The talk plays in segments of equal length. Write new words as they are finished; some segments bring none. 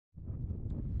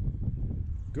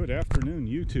Good afternoon,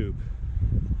 YouTube.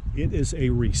 It is a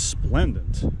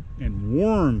resplendent and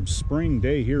warm spring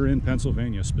day here in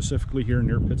Pennsylvania, specifically here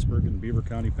near Pittsburgh in Beaver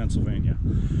County, Pennsylvania.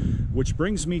 Which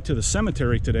brings me to the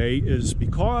cemetery today is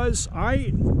because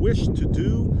I wish to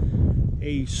do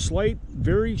a slight,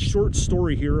 very short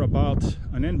story here about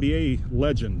an NBA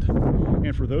legend.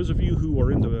 And for those of you who are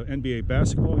into NBA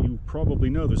basketball, you probably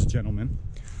know this gentleman.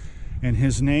 And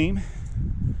his name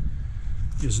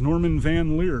is Norman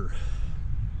Van Lier.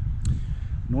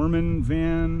 Norman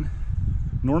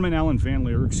Allen Van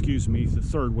Lier, excuse me,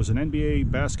 III, was an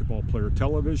NBA basketball player,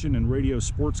 television and radio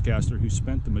sportscaster who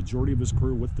spent the majority of his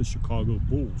career with the Chicago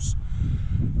Bulls.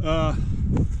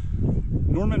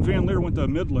 Norman Van Lier went to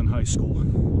Midland High School.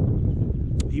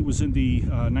 He was in the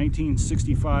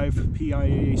 1965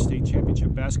 PIAA State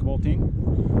Championship basketball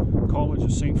team, College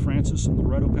of St. Francis in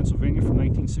Loretto, Pennsylvania from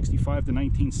 1965 to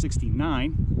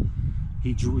 1969.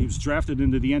 He was drafted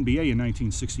into the NBA in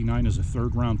 1969 as a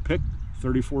third-round pick,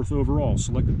 34th overall,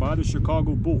 selected by the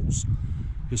Chicago Bulls.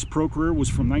 His pro career was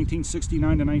from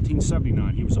 1969 to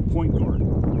 1979. He was a point guard.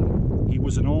 He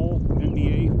was an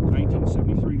All-NBA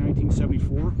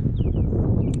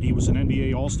 1973-1974. He was an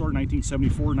NBA All-Star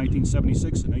 1974,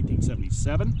 1976, and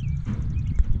 1977.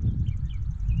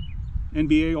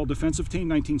 NBA All-Defensive Team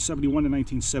 1971 and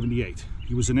 1978.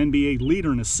 He was an NBA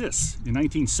leader in assists in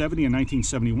 1970 and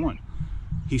 1971.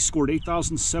 He scored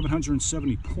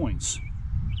 8,770 points,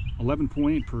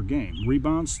 11.8 per game.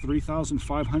 Rebounds,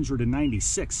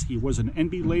 3,596. He was an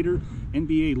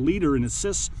NBA leader in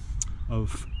assists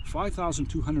of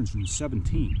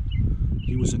 5,217.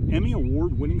 He was an Emmy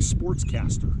Award-winning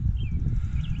sportscaster.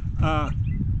 I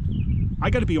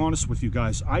got to be honest with you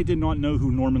guys. I did not know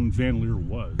who Norman Van Lier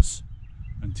was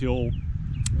until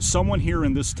someone here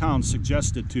in this town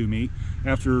suggested to me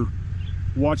after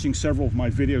watching several of my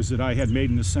videos that I had made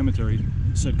in the cemetery.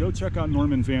 Said, go check out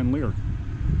Norman Van Lier.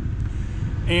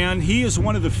 And he is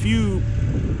one of the few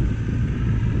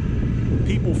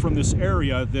people from this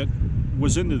area that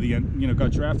was into the,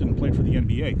 got drafted and played for the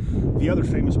NBA. The other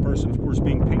famous person, of course,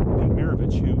 being Pete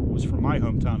Maravich, who was from my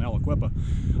hometown, Aliquippa.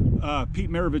 Pete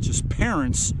Maravich's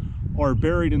parents are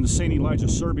buried in the St. Elijah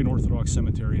Serbian Orthodox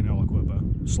Cemetery in Aliquippa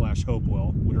 /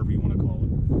 Hopewell, whatever you want to call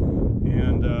it.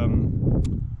 And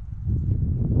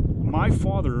my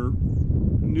father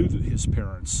knew his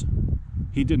parents.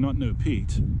 He did not know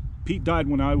Pete. Pete died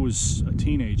when I was a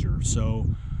teenager, so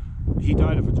he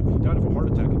died of a heart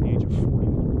attack at the age of 40.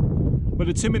 But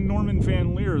it's him and Norman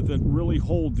Van Lier that really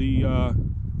hold the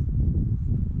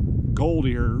gold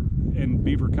here in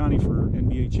Beaver County for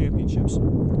NBA championships,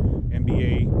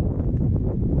 NBA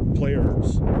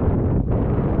players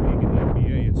being in the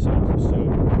NBA itself. So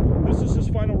this is his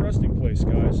final resting place,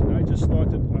 guys, and I just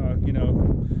thought that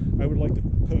I would like to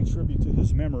pay tribute to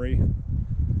his memory.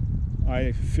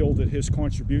 I feel that his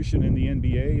contribution in the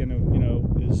NBA,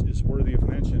 is worthy of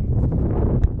mention,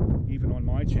 even on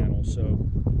my channel. So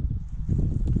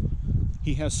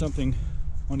he has something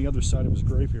on the other side of his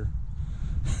grave here.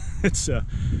 It's a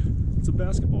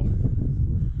basketball.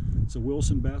 It's a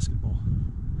Wilson basketball.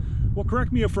 Well,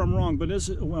 correct me if I'm wrong, but it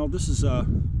says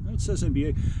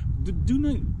NBA.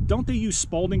 Don't they use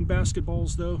Spalding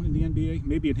basketballs, though, in the NBA?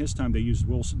 Maybe in his time they used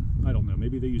Wilson. I don't know.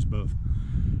 Maybe they use both.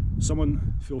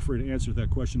 Someone feel free to answer that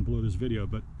question below this video,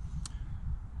 but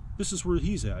this is where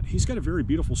he's at. He's got a very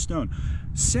beautiful stone.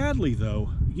 Sadly, though,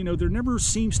 there never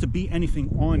seems to be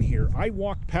anything on here. I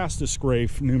walked past this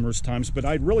grave numerous times, but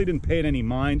I really didn't pay it any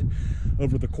mind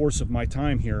over the course of my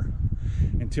time here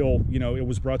until, it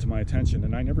was brought to my attention,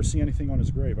 and I never see anything on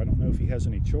his grave. I don't know if he has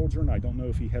any children. I don't know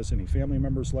if he has any family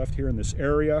members left here in this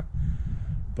area.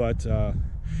 But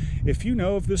if you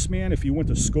know of this man, if you went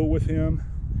to school with him,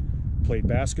 played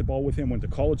basketball with him, went to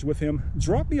college with him,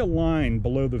 drop me a line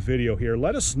below the video here.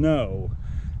 Let us know.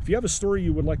 If you have a story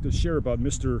you would like to share about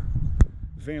Mr.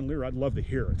 Van Lier, I'd love to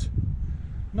hear it.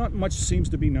 Not much seems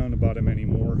to be known about him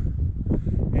anymore,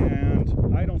 and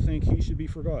I don't think he should be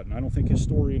forgotten. I don't think his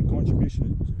story and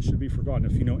contribution should be forgotten.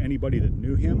 If you know anybody that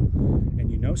knew him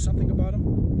and you know something about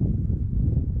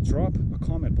him, drop a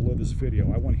comment below this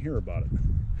video. I want to hear about it.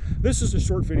 This is a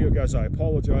short video, guys. I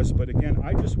apologize, but again,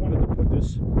 I just wanted to put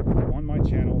this on my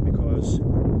channel because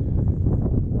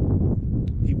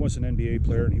he was an NBA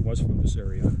player and he was from this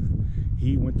area.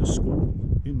 He went to school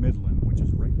in Midland, which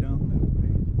is right down that way.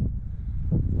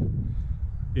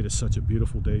 It is such a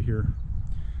beautiful day here.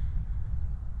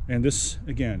 And this,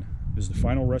 again, is the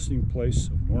final resting place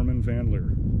of Norman Van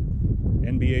Lier,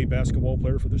 NBA basketball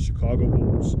player for the Chicago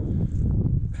Bulls.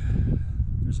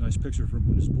 There's a nice picture of him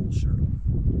with his Bulls shirt on.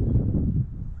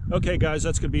 Okay guys,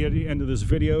 that's going to be at the end of this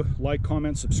video. Like,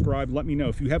 comment, subscribe. Let me know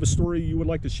if you have a story you would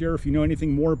like to share, if you know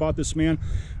anything more about this man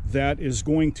that is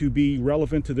going to be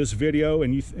relevant to this video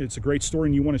and it's a great story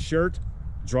and you want to share it,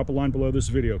 drop a line below this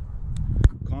video.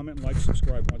 Comment, like,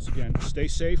 subscribe. Once again, stay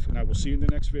safe, and I will see you in the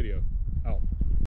next video. Out.